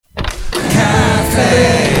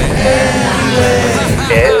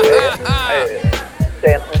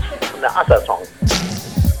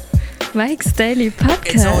Mike's Daily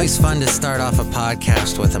Podcast. It's always fun to start off a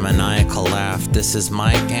podcast with a maniacal laugh. This is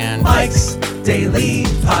Mike and Mike's Daily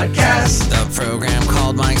Podcast. The program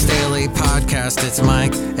called Mike's Daily Podcast. It's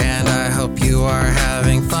Mike, and I hope you are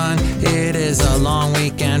having fun. It is a long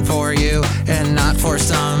weekend for you, and not for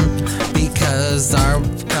some, because our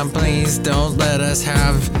companies don't let us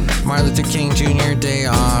have Martin Luther King Jr. Day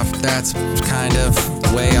off. That's kind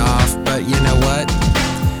of way off, but you know what?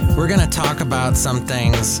 We're going to talk about some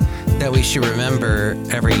things that we should remember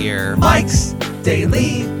every year. Mike's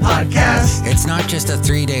Daily Podcast. It's not just a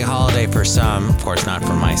 3-day holiday for some, of course not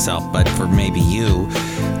for myself, but for maybe you.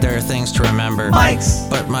 There are things to remember. Mike's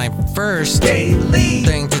But my first Daily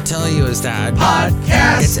thing to tell you is that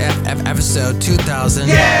Podcast. it's episode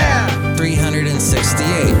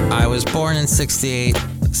 2368. I was born in 68.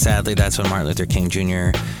 Sadly, that's when Martin Luther King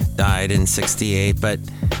Jr. died in 68, but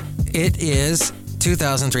it is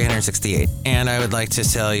 2368, and I would like to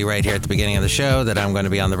tell you right here at the beginning of the show that I'm going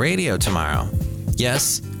to be on the radio tomorrow.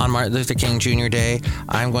 Yes, on Martin Luther King Jr. Day,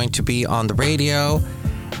 I'm going to be on the radio,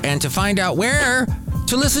 and to find out where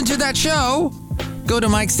to listen to that show, go to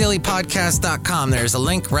mikesdailypodcast.com. There's a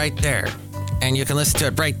link right there, and you can listen to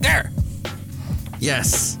it right there.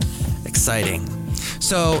 Yes, exciting.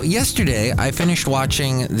 So yesterday, I finished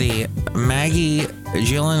watching the Maggie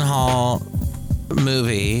Gyllenhaal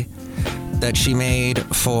movie that she made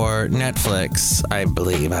for Netflix, I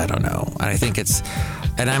believe. I don't know. I think it's,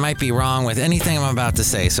 and I might be wrong with anything I'm about to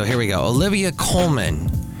say, so here we go. Olivia Colman,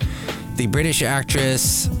 the British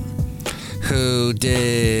actress who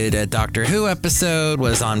did a Doctor Who episode,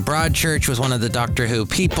 was on Broadchurch, was one of the Doctor Who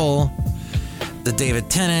people, the David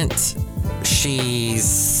Tennant.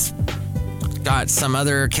 She's got some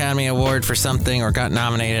other Academy Award for something, or got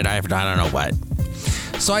nominated, I don't know what.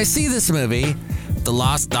 So I see this movie, The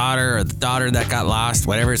Lost Daughter, or The Daughter That Got Lost,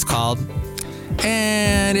 whatever it's called.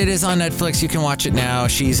 And it is on Netflix. You can watch it now.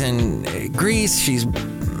 She's in Greece. She's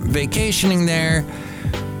vacationing there.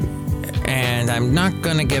 And I'm not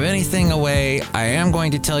going to give anything away. I am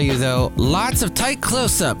going to tell you, though, lots of tight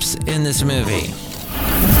close-ups in this movie.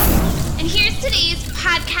 And here's today's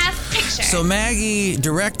podcast picture. So Maggie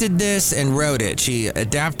directed this and wrote it. She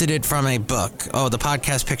adapted it from a book. Oh, the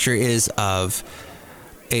podcast picture is of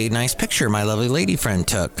a nice picture my lovely lady friend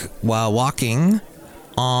took while walking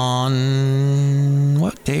on,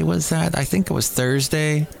 what day was that? I think it was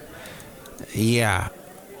Thursday. Yeah.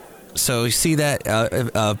 So you see that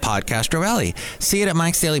Podcastro Valley. See it at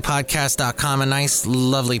mikesdailypodcast.com. A nice,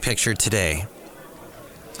 lovely picture today.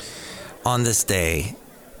 On this day.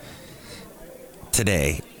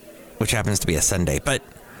 Today. Which happens to be a Sunday. But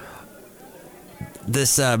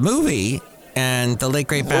this movie and the late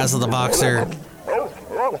great Basil the Boxer,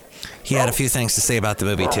 he had a few things to say about the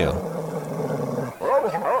movie, too.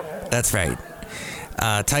 That's right.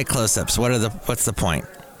 Tight close-ups. What's the point?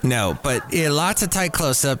 No, but lots of tight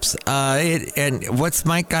close-ups. And what's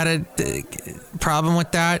Mike got a problem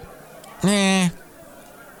with that? It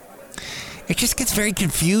just gets very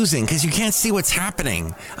confusing because you can't see what's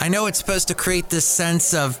happening. I know it's supposed to create this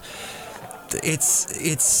sense of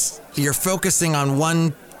you're focusing on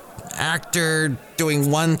one actor doing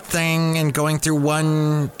one thing and going through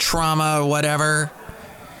one trauma or whatever,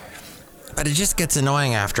 but it just gets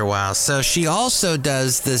annoying after a while. So she also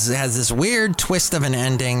has this weird twist of an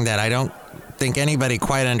ending that I don't think anybody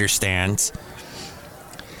quite understands.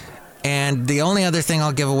 And the only other thing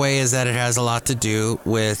I'll give away is that it has a lot to do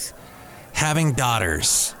with having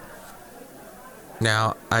daughters.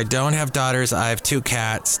 Now, I don't have daughters. I have 2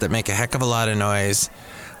 cats that make a heck of a lot of noise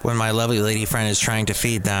when my lovely lady friend is trying to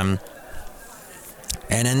feed them.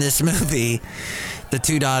 And in this movie, the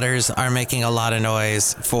 2 daughters are making a lot of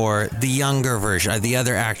noise for the younger version, the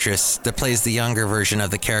other actress that plays the younger version of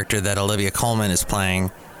the character that Olivia Colman is playing.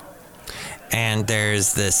 And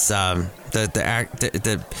there's this, the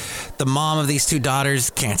mom of these 2 daughters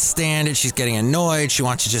can't stand it. She's getting annoyed. She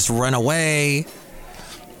wants to just run away.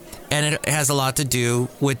 And it has a lot to do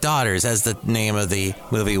with daughters, as the name of the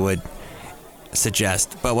movie would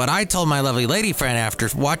suggest. But what I told my lovely lady friend after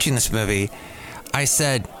watching this movie, I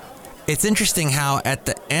said, it's interesting how at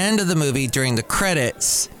the end of the movie, during the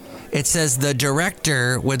credits, it says the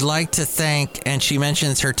director would like to thank, and she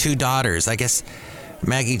mentions her 2 daughters. I guess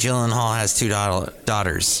Maggie Gyllenhaal has 2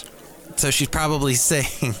 daughters. So she's probably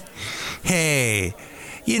saying, hey,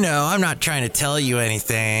 I'm not trying to tell you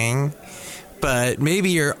anything, but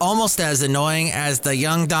maybe you're almost as annoying as the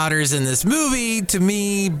young daughters in this movie to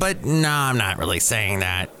me, but no, I'm not really saying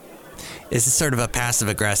that. It's sort of a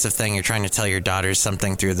passive-aggressive thing. You're trying to tell your daughters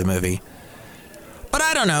something through the movie. But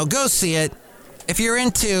I don't know. Go see it. If you're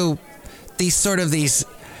into these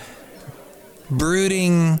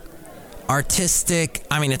brooding artistic.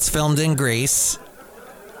 I mean, it's filmed in Greece,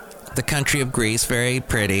 the country of Greece, very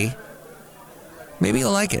pretty. Maybe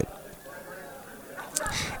you'll like it.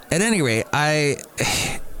 At any rate, I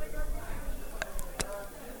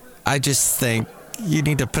just think you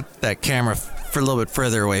need to put that camera for a little bit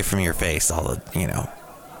further away from your face,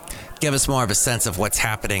 give us more of a sense of what's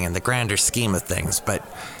happening in the grander scheme of things. But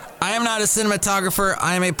I am not a cinematographer.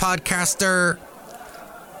 I am a podcaster.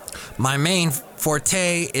 My main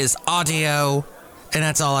forte is audio, and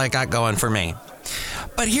that's all I got going for me.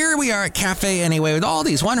 But here we are at Cafe Anyway with all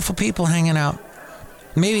these wonderful people hanging out.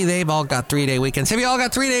 Maybe they've all got 3-day weekends. Have you all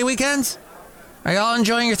got 3-day weekends? Are y'all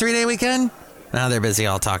enjoying your 3-day weekend? Now they're busy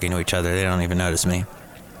all talking to each other. They don't even notice me.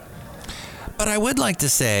 But I would like to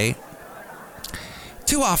say,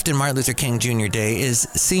 too often Martin Luther King Jr. Day is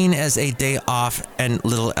seen as a day off and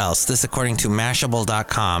little else. This according to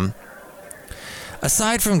Mashable.com.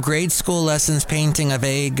 Aside from grade school lessons painting a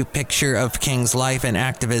vague picture of King's life and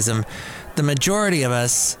activism, the majority of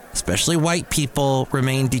us, especially white people,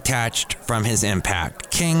 remain detached from his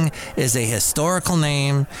impact. King is a historical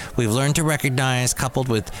name we've learned to recognize, coupled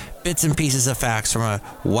with bits and pieces of facts from a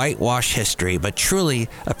whitewash history, but truly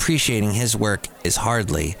appreciating his work is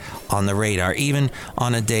hardly on the radar, even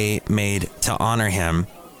on a day made to honor him.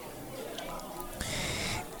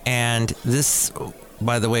 And this,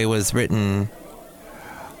 by the way, was written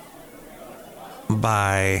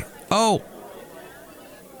by... Oh,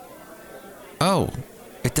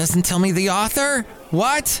 it doesn't tell me the author?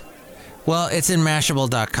 What? Well, it's in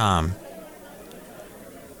Mashable.com.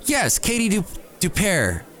 Yes, Katie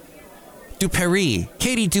Duperry.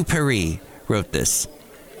 Katie Duperry wrote this.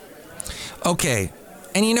 Okay,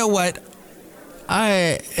 and you know what?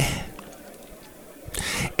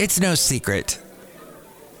 It's no secret.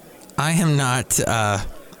 I am not,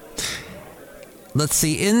 let's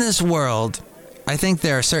see, in this world, I think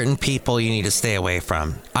there are certain people you need to stay away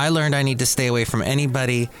from. I learned I need to stay away from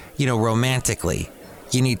anybody, romantically,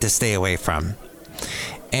 you need to stay away from.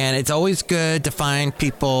 And it's always good to find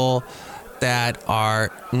people that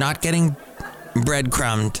are not getting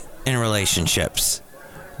breadcrumbed in relationships,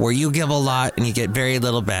 where you give a lot and you get very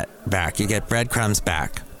little back. You get breadcrumbs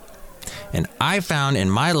back. And I found in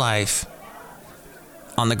my life,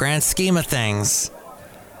 on the grand scheme of things,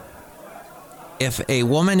 if a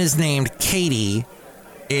woman is named Katie,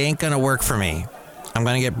 it ain't going to work for me. I'm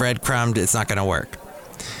going to get breadcrumbed. It's not going to work.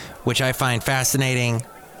 Which I find fascinating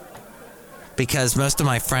because most of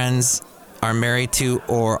my friends are married to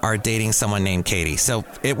or are dating someone named Katie. So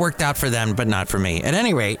it worked out for them, but not for me. At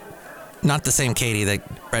any rate, not the same Katie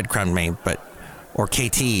that breadcrumbed me, or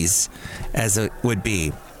KT's as it would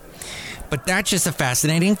be. But that's just a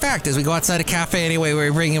fascinating fact. As we go outside a cafe anyway,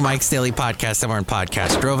 we're bringing you Mike's Daily Podcast, and we're in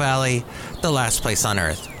Podcastro Valley, the last place on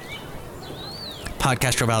earth.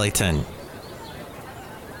 Podcastro Valleyton.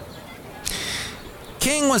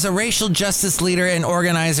 King was a racial justice leader and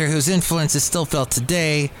organizer whose influence is still felt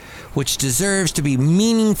today, which deserves to be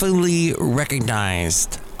meaningfully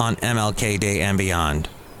recognized on MLK Day and beyond.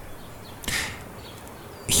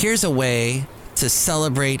 Here's a way to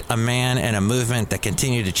celebrate a man and a movement that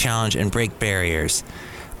continue to challenge and break barriers.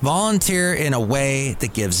 Volunteer in a way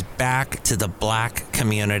that gives back to the black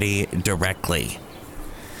community directly.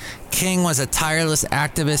 King was a tireless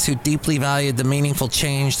activist who deeply valued the meaningful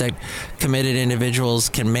change that committed individuals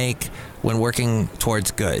can make when working towards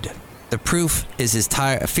good. The proof is his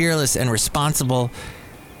fearless and responsible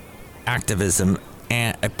activism,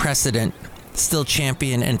 and a precedent still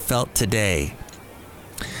championed and felt today.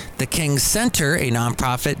 The King's Center, a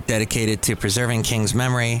nonprofit dedicated to preserving King's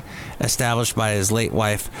memory, established by his late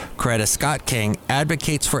wife, Coretta Scott King,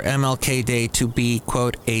 advocates for MLK Day to be,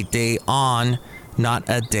 quote, a day on, not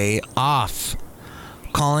a day off,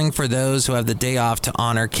 calling for those who have the day off to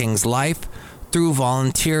honor King's life through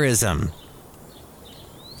volunteerism.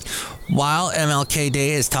 While MLK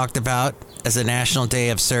Day is talked about as a national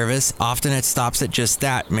day of service, often it stops at just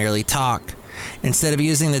that, merely talk. Instead of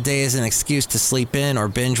using the day as an excuse to sleep in or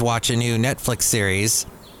binge watch a new Netflix series,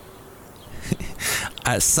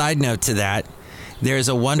 a side note to that, there's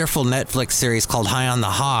a wonderful Netflix series called High on the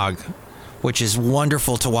Hog, which is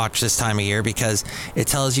wonderful to watch this time of year because it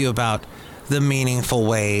tells you about the meaningful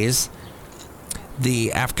ways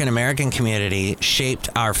the African American community shaped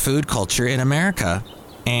our food culture in America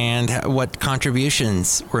and what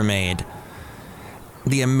contributions were made.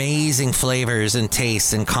 The amazing flavors and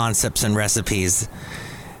tastes and concepts and recipes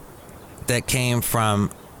that came from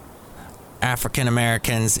African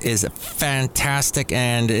Americans is fantastic,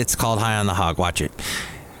 and it's called High on the Hog. Watch it.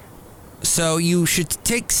 So you should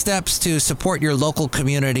take steps to support your local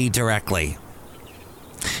community directly.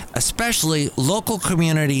 especially local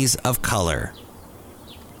communities of color.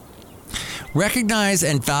 Recognize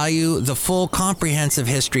and value the full comprehensive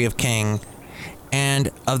history of King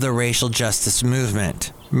and of the racial justice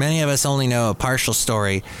movement. Many of us only know a partial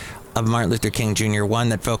story of Martin Luther King Jr., one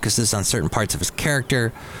that focuses on certain parts of his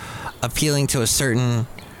character, appealing to a certain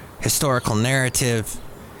historical narrative.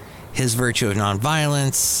 His virtue of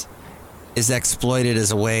nonviolence is exploited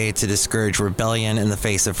as a way to discourage rebellion in the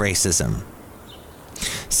face of racism.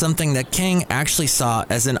 Something that King actually saw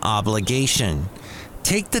as an obligation.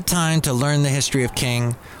 Take the time to learn the history of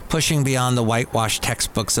King, pushing beyond the whitewashed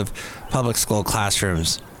textbooks of public school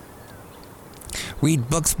classrooms. Read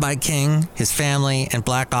books by King, his family, and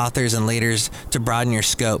black authors and leaders to broaden your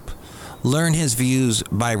scope. Learn his views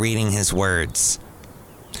by reading his words.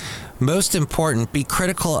 Most important, be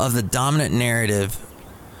critical of the dominant narrative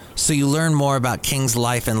so you learn more about King's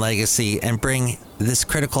life and legacy and bring this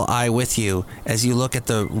critical eye with you as you look at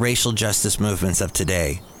the racial justice movements of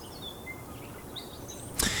today.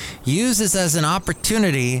 Use this as an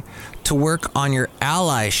opportunity to work on your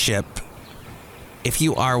allyship if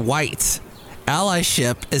you are white.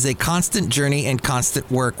 Allyship is a constant journey and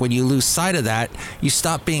constant work. When you lose sight of that, you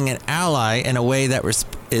stop being an ally in a way that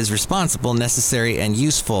is responsible, necessary, and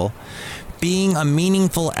useful. Being a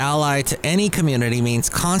meaningful ally to any community means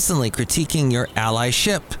constantly critiquing your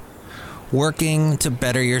allyship, working to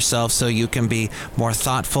better yourself so you can be more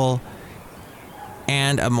thoughtful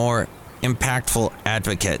and a more impactful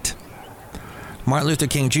advocate. Martin Luther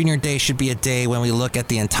King Jr. Day should be a day when we look at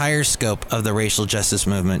the entire scope of the racial justice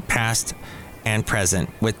movement, past and present.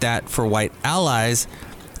 With that, for white allies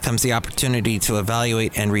comes the opportunity to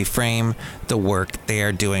evaluate and reframe the work they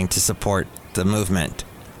are doing to support the movement.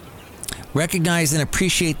 Recognize and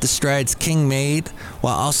appreciate the strides King made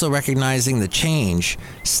while also recognizing the change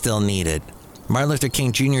still needed. Martin Luther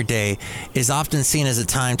King Jr. Day is often seen as a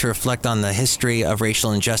time to reflect on the history of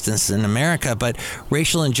racial injustice in America, but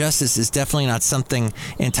racial injustice is definitely not something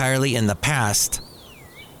entirely in the past.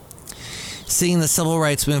 Seeing the civil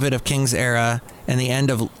rights movement of King's era and the end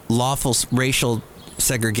of lawful racial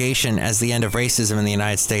segregation as the end of racism in the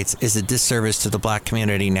United States is a disservice to the black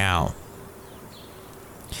community now.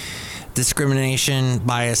 Discrimination,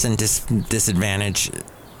 bias, and disadvantage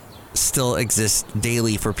still exists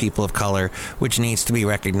daily for people of color, which needs to be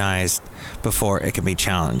recognized before it can be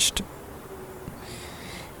challenged.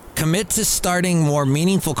 Commit to starting more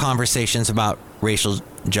meaningful conversations about racial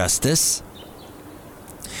justice.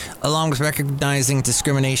 Along with recognizing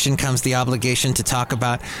discrimination comes the obligation to talk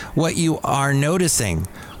about what you are noticing.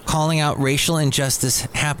 Calling out racial injustice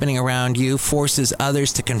happening around you forces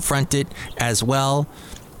others to confront it as well.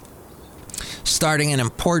 Starting an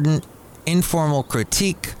important informal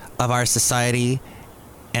critique of our society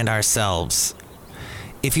and ourselves.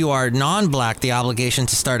 If you are non-black, the obligation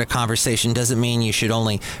to start a conversation doesn't mean you should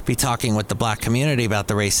only be talking with the black community about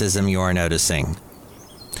the racism you are noticing.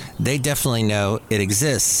 They definitely know it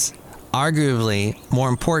exists. Arguably, more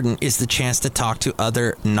important is the chance to talk to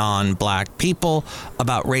other non-black people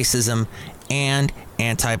about racism and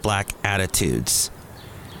anti-black attitudes.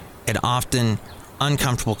 An often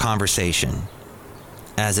uncomfortable conversation,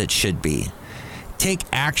 as it should be. Take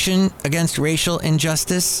action against racial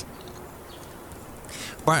injustice.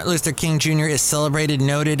 Martin Luther King Jr. is celebrated,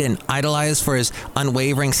 noted, and idolized for his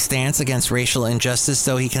unwavering stance against racial injustice,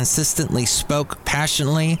 though he consistently spoke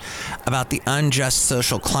passionately about the unjust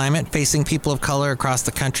social climate facing people of color across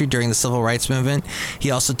the country during the civil rights movement.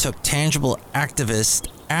 He also took tangible activist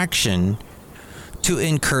action to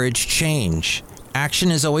encourage change.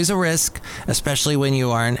 Action is always a risk, especially when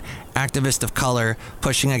you are an activist of color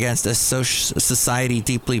pushing against a society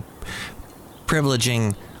deeply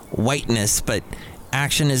privileging whiteness, but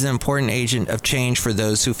action is an important agent of change for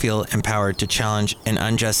those who feel empowered to challenge an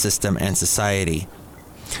unjust system and society.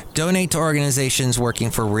 Donate to organizations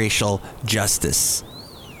working for racial justice.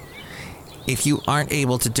 If you aren't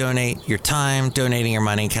able to donate your time, donating your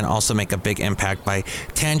money can also make a big impact by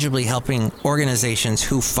tangibly helping organizations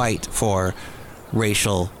who fight for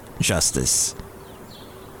racial justice.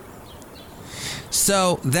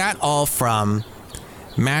 So that all from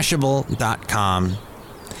Mashable.com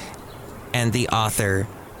and the author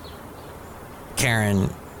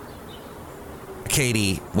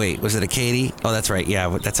Katie, wait, was it a Katie? Oh, that's right.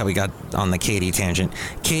 Yeah, that's how we got on the Katie tangent.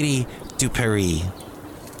 Katie Duperry.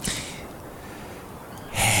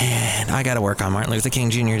 And I got to work on Martin Luther King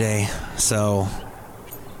Jr. Day. So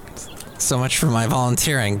much for my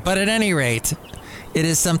volunteering. But at any rate, it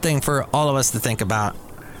is something for all of us to think about.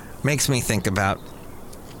 Makes me think about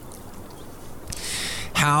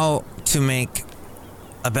how to make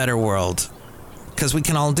a better world. Because we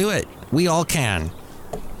can all do it. We all can.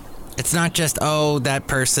 It's not just, oh, that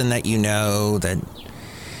person that you know that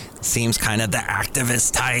seems kind of the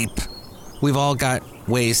activist type. We've all got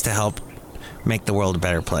ways to help make the world a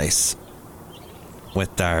better place.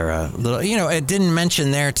 With our little, it didn't mention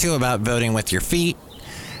there too about voting with your feet,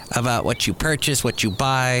 about what you purchase, what you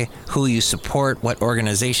buy, who you support, what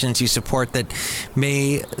organizations you support that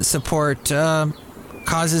may support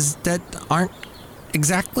causes that aren't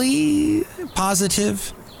exactly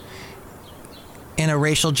positive in a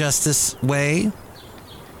racial justice way.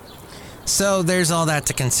 So there's all that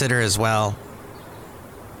to consider as well.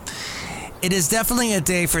 It is definitely a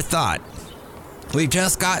day for thought. We've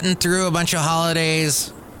just gotten through a bunch of holidays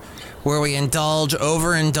where we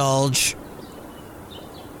overindulge,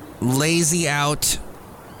 lazy out,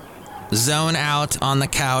 zone out on the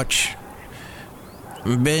couch,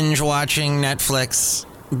 binge watching Netflix,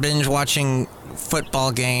 binge watching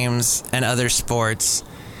football games and other sports.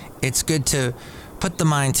 It's good to put the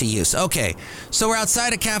mind to use. Okay, so we're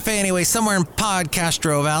outside a cafe anyway, somewhere in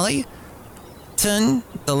Podcastro Valley,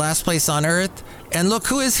 the last place on earth, and look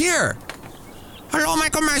who is here. Hello,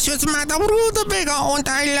 Michael Matthews, Madam Rudabega, and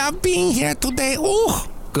I love being here today. Oh,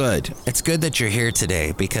 good. It's good that you're here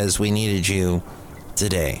today because we needed you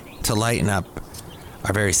today to lighten up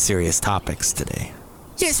our very serious topics today.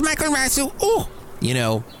 Yes, Michael Matthews. Oh,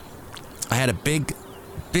 I had a big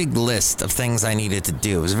list of things I needed to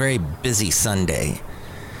do. It was a very busy Sunday,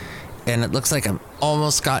 and it looks like I've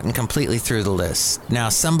almost gotten completely through the list. Now,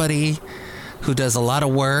 somebody who does a lot of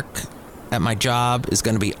work at my job is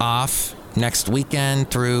going to be off next weekend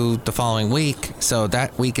through the following week. So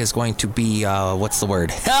that week is going to be,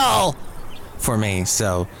 hell for me.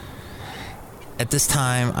 So at this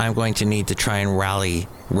time, I'm going to need to try and rally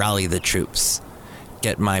the troops,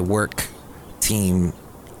 get my work team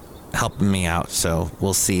helping me out. So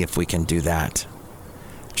we'll see if we can do that.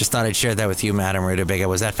 Just thought I'd share that with you, Madam Rutabaga.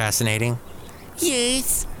 Was that fascinating?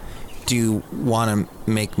 Yes. Do you want to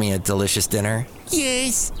make me a delicious dinner?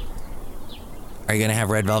 Yes. Are you going to have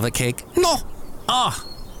red velvet cake? No. Oh,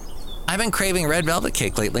 I've been craving red velvet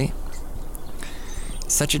cake lately.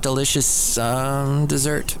 Such a delicious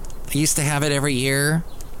dessert. I used to have it every year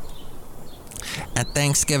at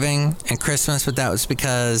Thanksgiving and Christmas, but that was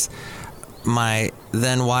because my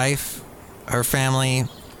then wife, her family,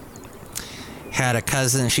 had a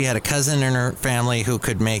cousin. She had a cousin in her family who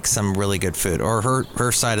could make some really good food, or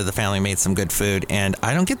her side of the family made some good food, and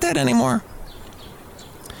I don't get that anymore.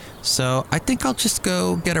 So I think I'll just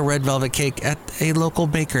go get a red velvet cake at a local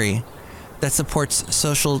bakery that supports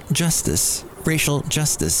social justice, racial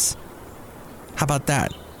justice. How about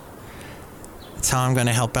that? That's how I'm going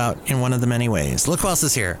to help out in one of the many ways. Look who else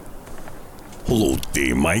is here. Hello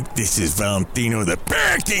there, Mike. This is Valentino, the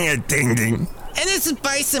parking attendant. And this is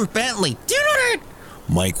Bison Bentley. Do you know that?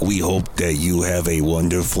 Mike, we hope that you have a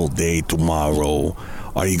wonderful day tomorrow.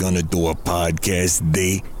 Are you going to do a podcast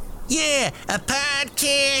day? Yeah, a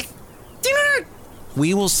podcast. Do you know that?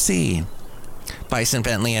 We will see, Bison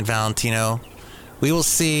Bentley and Valentino. We will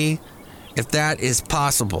see if that is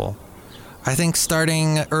possible. I think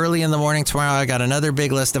starting early in the morning tomorrow, I got another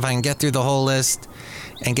big list. If I can get through the whole list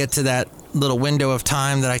and get to that little window of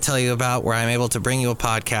time that I tell you about where I'm able to bring you a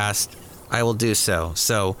podcast, I will do so.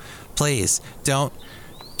 So please don't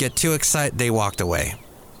get too excited. They walked away.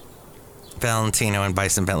 Valentino and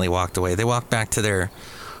Bison Bentley walked away. They walked back to their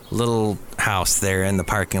little house there in the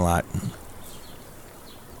parking lot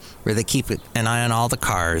where they keep an eye on all the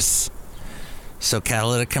cars so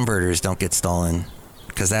catalytic converters don't get stolen,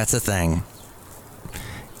 because that's a thing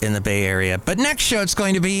in the Bay Area. But next show, it's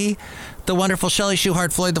going to be the wonderful Shelley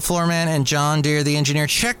Shuhart, Floyd the Floorman, and John Deere the Engineer.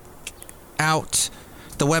 Check out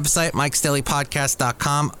the website,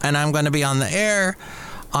 mikesdailypodcast.com, and I'm going to be on the air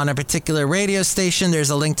on a particular radio station. There's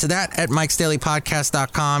a link to that at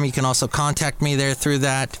mikesdailypodcast.com. You can also contact me there through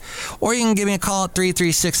that, or you can give me a call at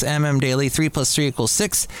 336-MM Daily. 3 + 3 =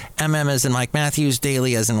 6. MM as in Mike Matthews,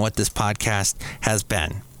 Daily as in what this podcast has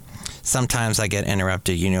been. Sometimes I get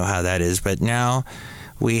interrupted. You know how that is. But now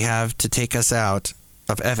we have to take us out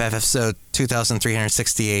of episode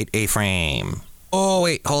 2368, A-Frame. Oh,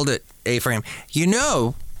 wait, hold it. A-Frame.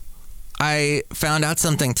 I found out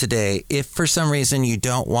something today. If for some reason you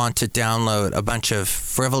don't want to download a bunch of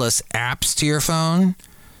frivolous apps to your phone,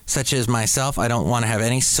 such as myself, I don't want to have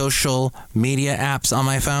any social media apps on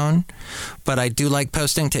my phone, but I do like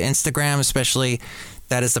posting to Instagram, especially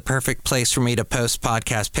that is the perfect place for me to post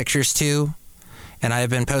podcast pictures to. And I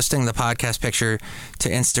have been posting the podcast picture to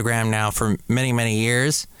Instagram now for many, many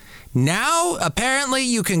years. Now, apparently,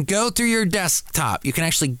 you can go through your desktop. You can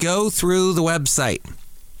actually go through the website.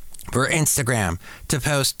 for Instagram to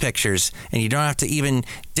post pictures, and you don't have to even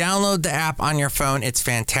download the app on your phone. It's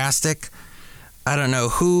fantastic. I don't know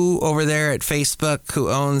who over there at Facebook who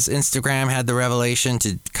owns Instagram had the revelation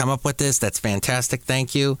to come up with this. That's fantastic.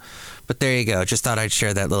 Thank you. But there you go. Just thought I'd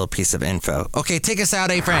share that little piece of info. Okay, take us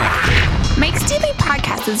out, Frank. Mike's Daily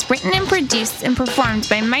Podcast is written and produced and performed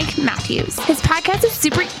by Mike Matthews. His podcast is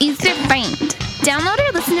super easy to find. Download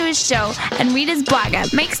or listen to his show and read his blog at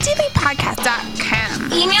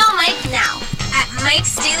mikesdailypodcast.com. Email Mike now at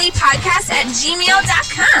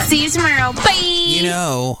mikesdailypodcast@gmail.com. See you tomorrow. Bye. You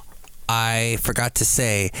know, I forgot to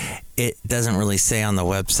say, it doesn't really say on the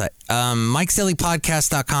website.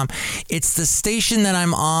 Mike'sDailyPodcast.com. It's the station that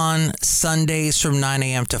I'm on Sundays from 9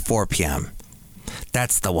 a.m. to 4 p.m.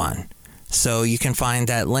 That's the one. So you can find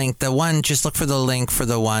that link. The one, just look for the link for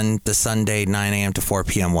the Sunday 9 a.m. to 4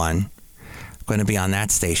 p.m. one. I'm going to be on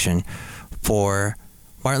that station for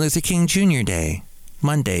Martin Luther King Jr. Day,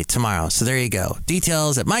 Monday, tomorrow. So there you go.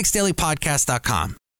 Details at Mike'sDailyPodcast.com.